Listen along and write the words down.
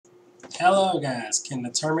Hello guys, can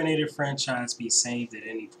the Terminator franchise be saved at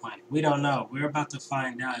any point? We don't know. We're about to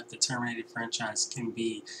find out if the Terminator franchise can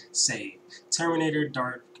be saved. Terminator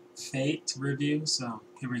Dark Fate review, so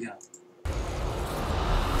here we go.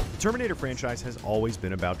 The Terminator franchise has always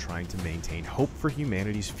been about trying to maintain hope for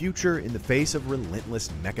humanity's future in the face of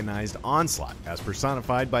relentless mechanized onslaught, as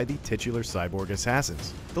personified by the titular cyborg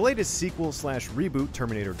assassins. The latest sequel/reboot,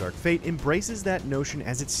 Terminator Dark Fate, embraces that notion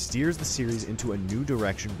as it steers the series into a new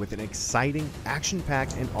direction with an exciting,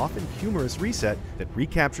 action-packed, and often humorous reset that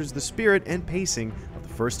recaptures the spirit and pacing of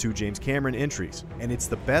the first two James Cameron entries. And it's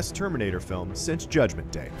the best Terminator film since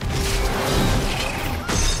Judgment Day.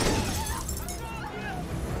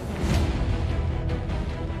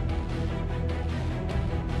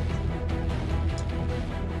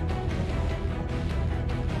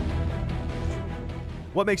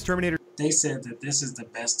 What makes Terminator? They said that this is the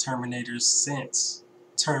best Terminator since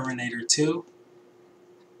Terminator 2.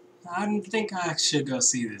 I think I should go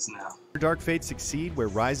see this now. Dark Fate succeed where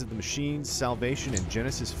Rise of the Machines, Salvation, and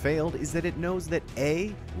Genesis failed is that it knows that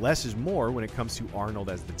A, less is more when it comes to Arnold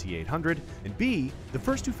as the T-800, and B, the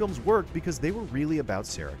first two films worked because they were really about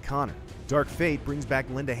Sarah Connor. Dark Fate brings back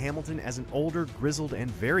Linda Hamilton as an older, grizzled,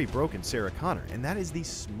 and very broken Sarah Connor, and that is the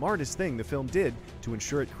smartest thing the film did to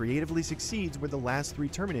ensure it creatively succeeds where the last three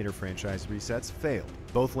Terminator franchise resets failed.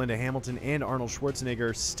 Both Linda Hamilton and Arnold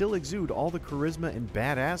Schwarzenegger still exude all the charisma and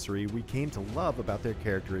badassery we came to love about their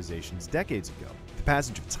characterizations decades ago. The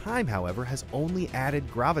passage of time, however, has only added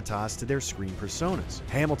gravitas to their screen personas.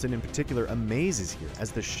 Hamilton in particular amazes here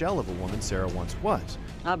as the shell of a woman Sarah once was.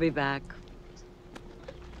 I'll be back.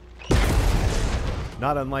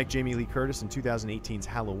 Not unlike Jamie Lee Curtis in 2018's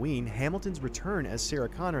Halloween, Hamilton's return as Sarah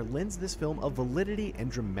Connor lends this film a validity and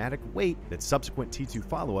dramatic weight that subsequent T2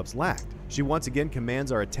 follow-ups lacked. She once again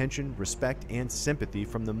commands our attention, respect, and sympathy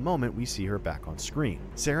from the moment we see her back on screen.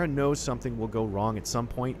 Sarah knows something will go wrong at some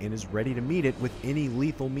point and is ready to meet it with any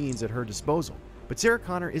lethal means at her disposal. But Sarah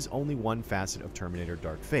Connor is only one facet of Terminator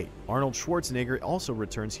Dark Fate. Arnold Schwarzenegger also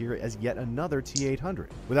returns here as yet another T-800.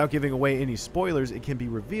 Without giving away any spoilers, it can be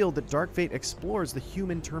revealed that Dark Fate explores the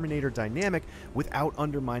human-Terminator dynamic without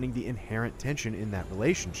undermining the inherent tension in that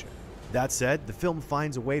relationship. That said, the film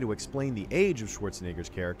finds a way to explain the age of Schwarzenegger's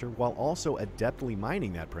character while also adeptly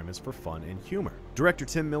mining that premise for fun and humor. Director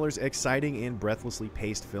Tim Miller's exciting and breathlessly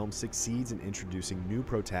paced film succeeds in introducing new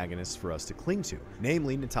protagonists for us to cling to,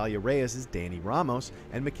 namely Natalia Reyes' Danny Ramos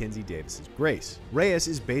and Mackenzie Davis's Grace. Reyes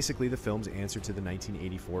is basically the film's answer to the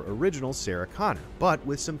 1984 original Sarah Connor, but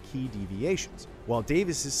with some key deviations, while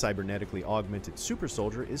Davis's cybernetically augmented super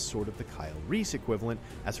soldier is sort of the Kyle Reese equivalent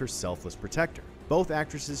as her selfless protector. Both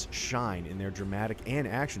actresses shine in their dramatic and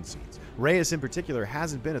action scenes. Reyes in particular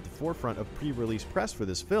hasn't been at the forefront of pre-release press for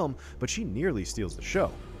this film, but she nearly steals the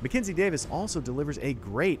show. Mackenzie Davis also delivers a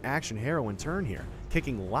great action heroine turn here,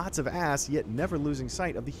 kicking lots of ass yet never losing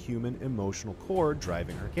sight of the human emotional core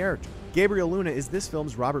driving her character. Gabriel Luna is this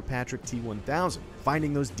film's Robert Patrick T-1000,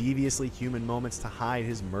 finding those deviously human moments to hide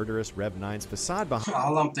his murderous Rev 9's facade behind.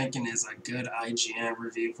 All I'm thinking is a good IGN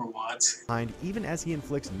review for once. Even as he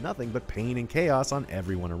inflicts nothing but pain and chaos on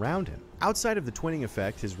everyone around him. Outside of the twinning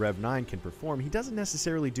effect his Rev 9 can perform, he doesn't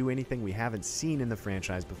necessarily do anything we haven't seen in the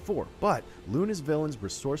franchise before, but Luna's villains'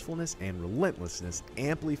 resourcefulness and relentlessness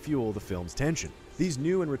amply fuel the film's tension. These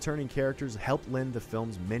new and returning characters help lend the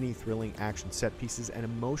film's many thrilling action set pieces an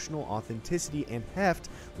emotional authenticity and heft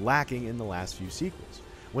lacking in the last few sequels.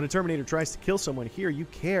 When a Terminator tries to kill someone here, you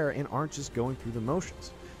care and aren't just going through the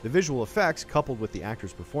motions. The visual effects, coupled with the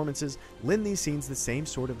actors' performances, lend these scenes the same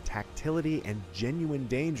sort of tactility and genuine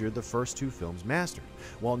danger the first two films mastered.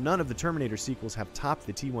 While none of the Terminator sequels have topped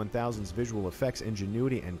the T-1000's visual effects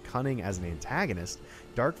ingenuity and cunning as an antagonist,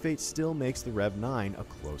 Dark Fate still makes the Rev 9 a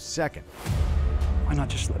close second. Why not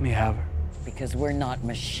just let me have her? Because we're not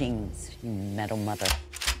machines, you metal mother.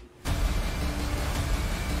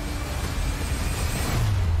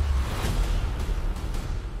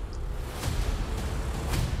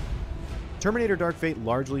 Terminator Dark Fate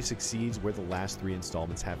largely succeeds where the last three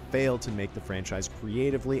installments have failed to make the franchise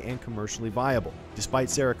creatively and commercially viable. Despite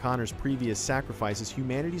Sarah Connor's previous sacrifices,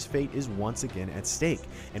 humanity's fate is once again at stake,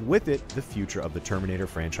 and with it, the future of the Terminator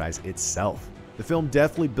franchise itself. The film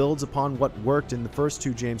deftly builds upon what worked in the first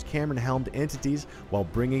two James Cameron-helmed entities while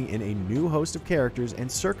bringing in a new host of characters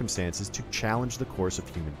and circumstances to challenge the course of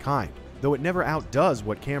humankind. Though it never outdoes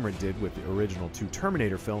what Cameron did with the original two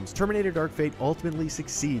Terminator films, Terminator Dark Fate ultimately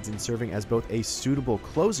succeeds in serving as both a suitable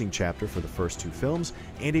closing chapter for the first two films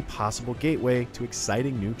and a possible gateway to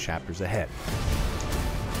exciting new chapters ahead.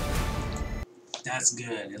 That's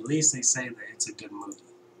good. At least they say that it's a good movie.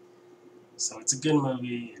 So it's a good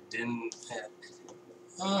movie. It didn't.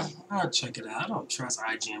 I'll check it out. I don't trust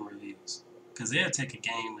IGN reviews because they'll take a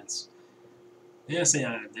game they'll say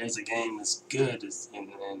there's a game that's good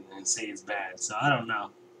and say it's bad. So I don't know.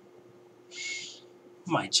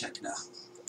 Might check it out.